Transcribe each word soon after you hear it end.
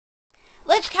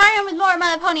let's carry on with more of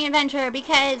My Little Pony adventure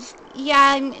because,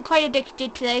 yeah, I'm quite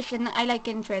addicted to this and I like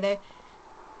getting further.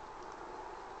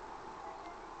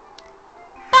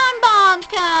 Bonbons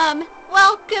come!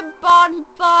 Welcome,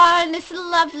 Bonbon. It's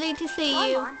lovely to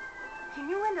see you. Bonbon, can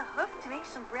you lend a hoof to make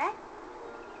some bread?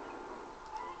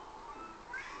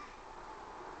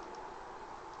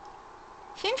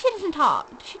 Since she doesn't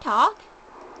talk. Does she talk?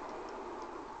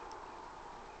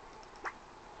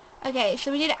 Okay,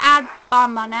 so we need to add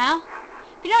Bonbon now.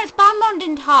 But you notice Bonbon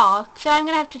didn't talk, so I'm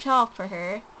gonna have to talk for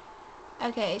her.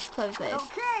 Okay, let's close this.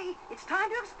 Okay, it's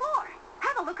time to explore.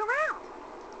 Have a look around.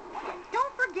 And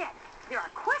don't forget, there are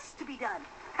quests to be done.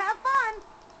 Have fun.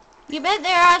 You bet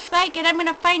there are, Spike, and I'm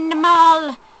gonna find them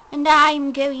all. And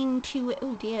I'm going to...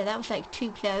 Oh dear, that was like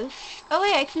too close. Oh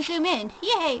wait, I can zoom in.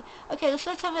 Yay! Okay, let's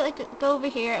have it like go over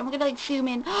here, and we're gonna like zoom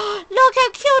in. Look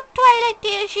how cute Twilight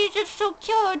is! She's just so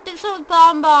cute. This little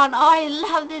Bonbon. Oh, I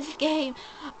love this game.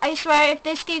 I swear, if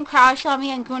this game crashed on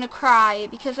me, I'm gonna cry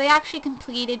because I actually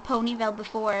completed Ponyville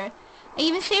before. I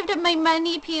even saved up my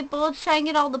money, people, to try and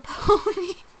get all the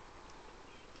ponies.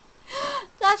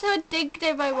 That's how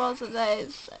addictive I was with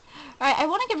this. Alright, I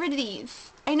want to get rid of these.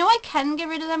 I know I can get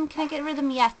rid of them. Can I get rid of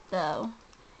them yet, though?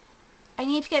 I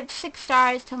need to get 6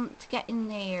 stars to get in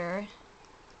there.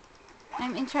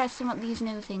 I'm interested in what these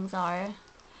new things are.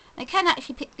 I can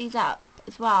actually pick these up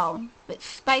as well, but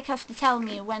Spike has to tell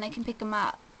me when I can pick them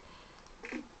up.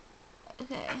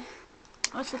 Okay.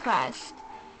 What's the quest?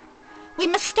 We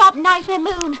must stop Night and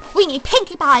Moon. We need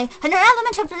Pinkie Pie and her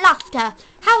element of laughter.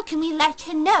 How can we let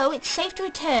her know it's safe to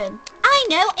return? I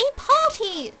know, a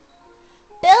party!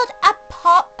 Build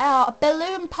a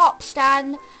balloon pop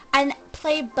stand and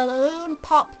play balloon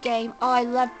pop game. Oh, I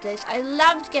loved this. I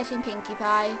loved getting Pinkie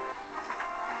Pie.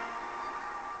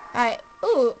 Alright.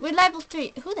 Ooh, we're level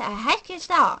 3. Who the heck is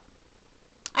that?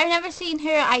 I've never seen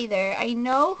her either. I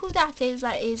know who that is.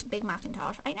 That is Big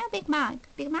Macintosh. I know Big Mac.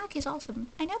 Big Mac is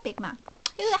awesome. I know Big Mac.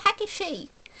 Who the heck is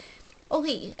she? Oh,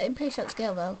 I'm pretty sure it's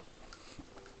Gail, though.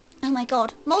 Oh my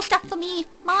god. More stuff for me.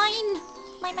 Mine.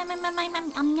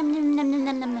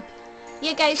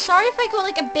 Yeah, guys, sorry if I go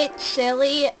like a bit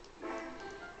silly.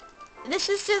 This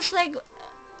is just like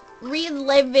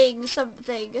reliving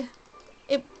something.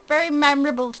 It's very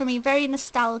memorable for me, very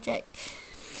nostalgic.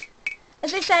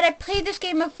 As I said, I played this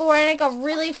game before and I got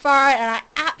really far and I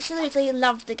absolutely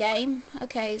loved the game.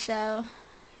 Okay, so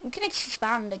I'm gonna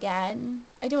expand again.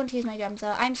 I don't want to use my gems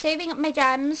though. I'm saving up my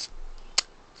gems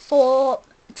to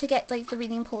get like the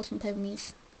really important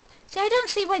ponies. So I don't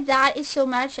see why that is so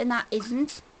much and that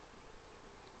isn't.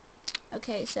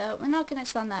 Okay, so we're not gonna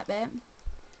expand that bit.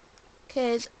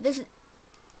 Cause this is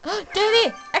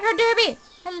Derby! I found Derby!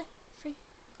 Hello,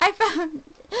 I found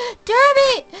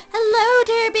Derby! Hello,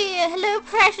 Derby! Hello,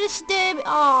 precious Derby!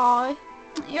 Aw,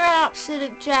 you're an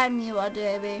absolute gem, you are,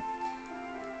 Derby.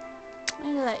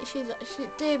 I know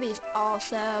that Derby's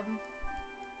awesome.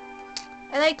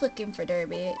 I like looking for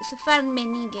Derby. It's a fun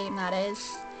mini game, that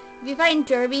is. If you find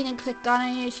Derby and click on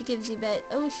her, she gives you a bit.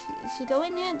 Oh, is she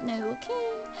going yet? No.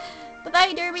 Okay.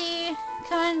 Bye-bye, Derby.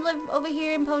 Come and live over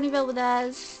here in Ponyville with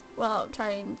us. Well,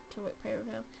 trying to work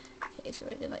Ponyville. Okay, so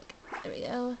we're gonna like. There we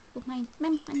go. Oh, mine.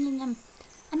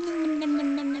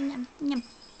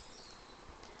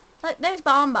 Look, there's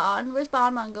Bonbon. Where's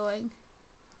Bonbon going?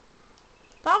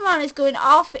 Bonbon is going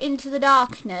off into the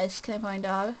darkness. Can I find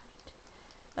out?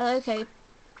 Oh, okay.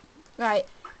 Right.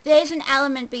 There's an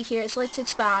element B here, so let's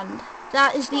expand.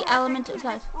 That is the element of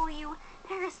life. You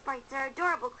parasites are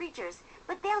adorable creatures,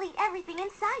 but they'll eat everything in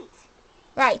sight.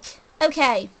 Right.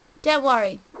 Okay. Don't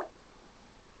worry.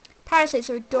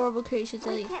 Parasites are adorable creatures.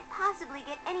 We can't possibly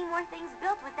get any more things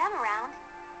built with them around.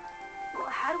 Well,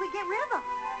 how do we get rid of them?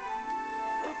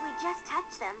 If we just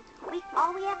touch them,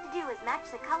 all we have to do is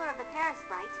match the color of the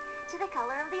parasite to the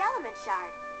color of the element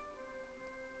shard.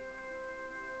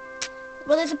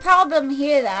 Well, there's a problem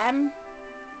here, then.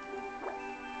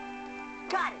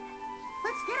 Got it.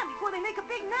 Let's get them before they make a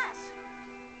big mess.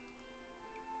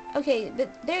 Okay,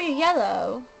 but they're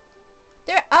yellow.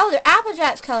 They're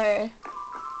Applejack's color.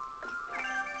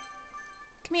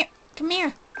 Come here. Come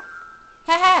here.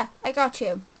 Haha, I got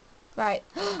you. Right.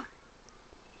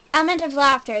 Element of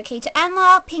laughter. Okay, to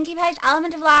unlock Pinkie Pie's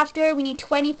element of laughter, we need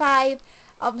 25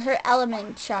 of her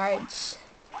element shards.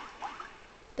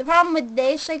 The problem with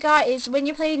this I got is when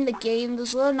you're playing the game,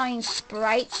 those little annoying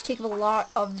sprites take a lot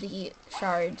of the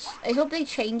shards. I hope they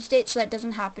changed it so that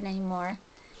doesn't happen anymore.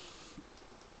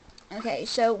 Okay,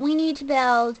 so we need to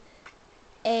build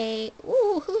a...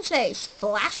 Ooh, who's this?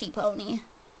 Flashy pony.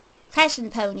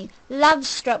 Crescent pony. Love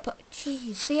struck pony.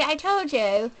 Jeez, see, I told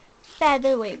you.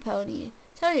 Featherweight pony.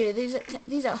 Tell you,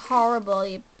 these are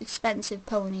horribly expensive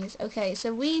ponies. Okay,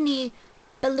 so we need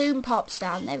balloon pop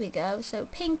stand. There we go. So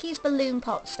Pinky's balloon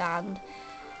pop stand.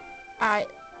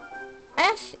 Alright.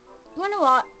 You know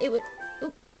what? It would...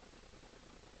 Oop.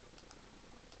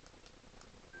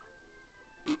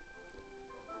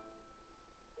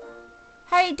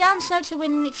 Hurry, dance now to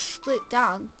win an split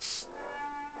dance.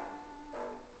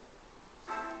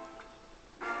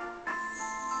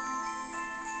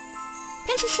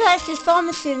 Princess Celeste is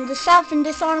pharmacist, the self and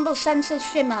dishonorable senseless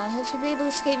shimmer, has to be able to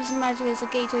escape his magic as a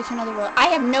gateway to another world. I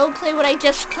have no clue what I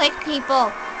just clicked,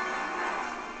 people.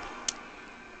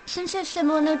 Senseless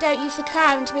shimmer will no doubt use the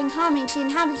crown to bring harmony to the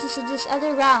inhabitants of this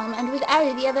other realm, and without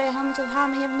it the other elements of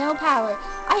harmony have no power.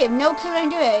 I have no clue what I'm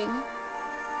doing.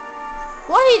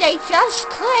 What did I just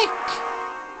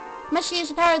click? Must use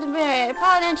the power of the mirror.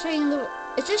 Upon entering the...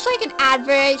 Is this like an advert?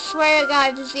 I swear to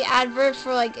God, this is the advert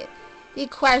for like... the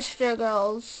Equestria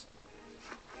girls.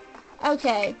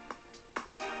 Okay.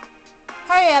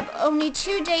 Hurry up, only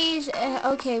 2 days.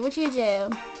 Okay, what do you do?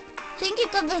 Think you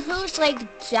could the Who's like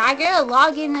Jagger?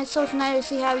 Log in at social night to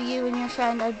see how you and your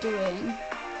friend are doing.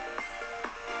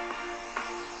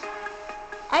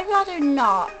 I'd rather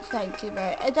not, thank you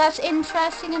very much. That's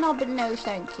interesting and all, but no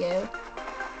thank you.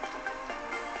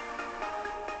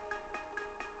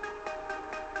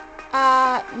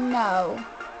 No.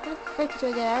 How the frick do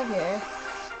I get out of here?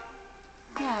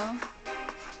 No.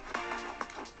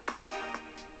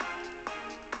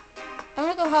 I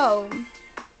wanna go home.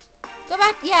 Go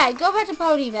back, yeah, go back to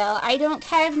Ponyville. I don't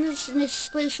care if it's an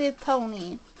exclusive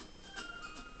pony.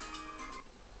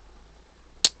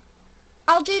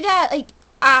 I'll do that, like,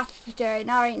 after,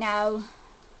 not right now.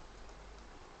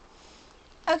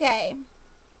 Okay.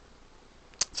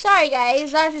 Sorry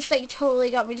guys, that just like totally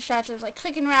got me distracted. I was like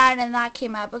clicking around and that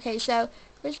came up. Okay, so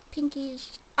where's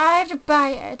Pinky's? I have to buy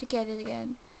it to get it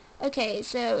again. Okay,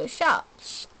 so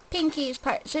shops. Pinky's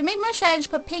part. So it made more sense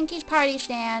to put Pinky's party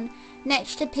stand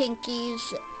next to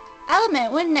Pinky's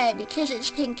element, wouldn't it? Because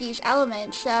it's Pinky's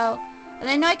element. So, and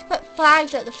I know I could put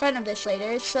flags at the front of this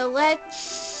later. So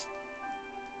let's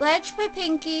put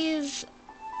Pinky's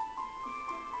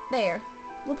there.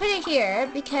 We'll put it here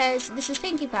because this is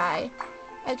Pinkie Pie.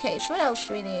 Okay, so what else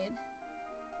do we need?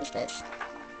 What's this?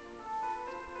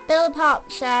 Build a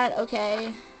pop set,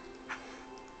 okay.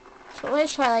 So what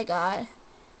has Twilight got?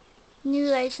 New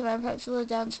lights and my perhaps a little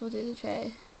dance will do the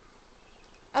tray.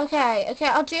 Okay,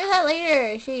 I'll do that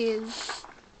later, jeez.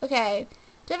 Okay.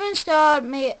 Delivering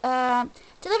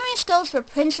skulls for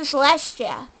Princess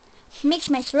Celestia.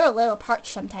 Makes my throat a little parched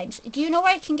sometimes. Do you know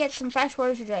where I can get some fresh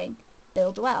water to drink?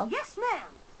 Build a well. Yes, ma'am.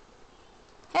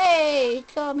 Hey,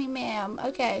 call me ma'am.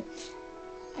 Okay.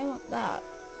 I want that.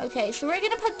 Okay, so we're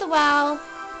gonna put the well,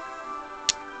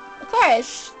 of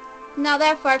course, now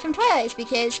they're far from Twilight's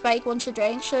because Spike wants a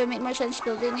drink, so it makes more sense to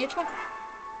build it near Twilight.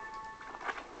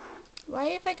 Why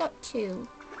have I got 2?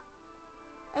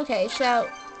 Okay, so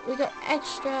we got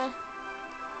extra.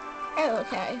 Oh,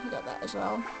 okay, we got that as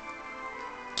well.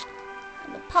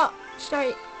 And the pot,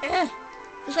 sorry. Ugh.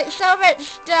 There's like so much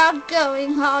stuff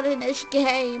going on in this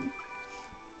game.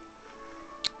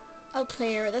 Oh,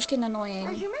 clear. That's getting annoying.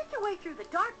 As you make your way through the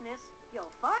darkness, you'll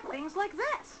find things like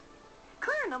this.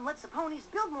 Clearing them lets the ponies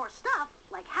build more stuff,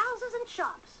 like houses and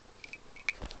shops.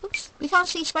 Oops, we can't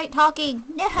see Spike talking.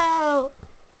 No!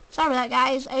 Sorry about that,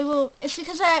 guys. It's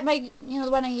because my, the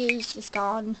one I used is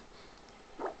gone.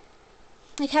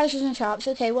 Like houses and shops.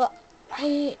 Okay, well,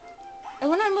 I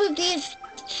want to move these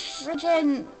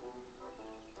friggin'...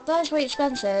 That is way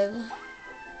expensive.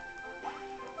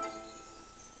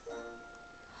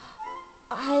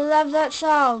 I love that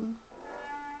song.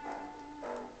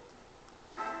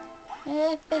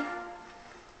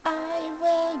 I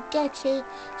will get you.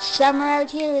 Somewhere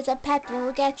out here is a pet that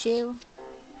will get you.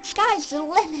 Sky's the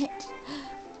limit.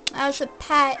 I was a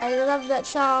pet. I love that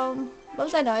song. What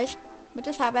was that noise? What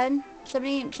just happened?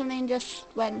 Something just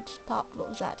went pop. What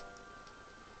was that?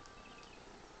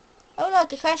 Oh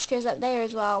look, Equestria's up there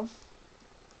as well.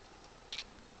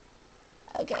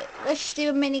 Okay, let's do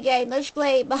a mini game. Let's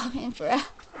play Bobbing for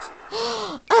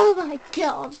Apples. Oh my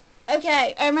god.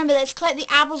 Okay, I remember this. Collect the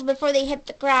apples before they hit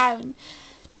the ground.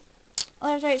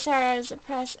 Left, right, sorry, I was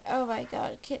depressed. Oh my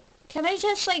god. Can I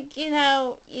just, like,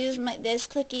 use this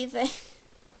clicky thing?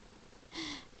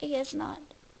 I guess not.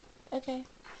 Okay.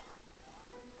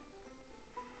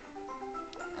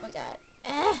 Oh my god.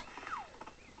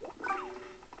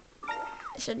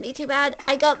 It shouldn't be too bad.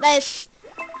 I got this.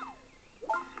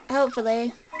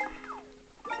 Hopefully.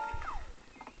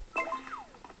 Come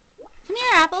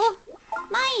here, apple.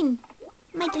 Mine.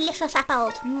 My delicious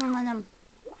apples.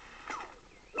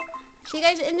 See you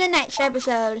guys in the next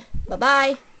episode.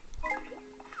 Bye-bye.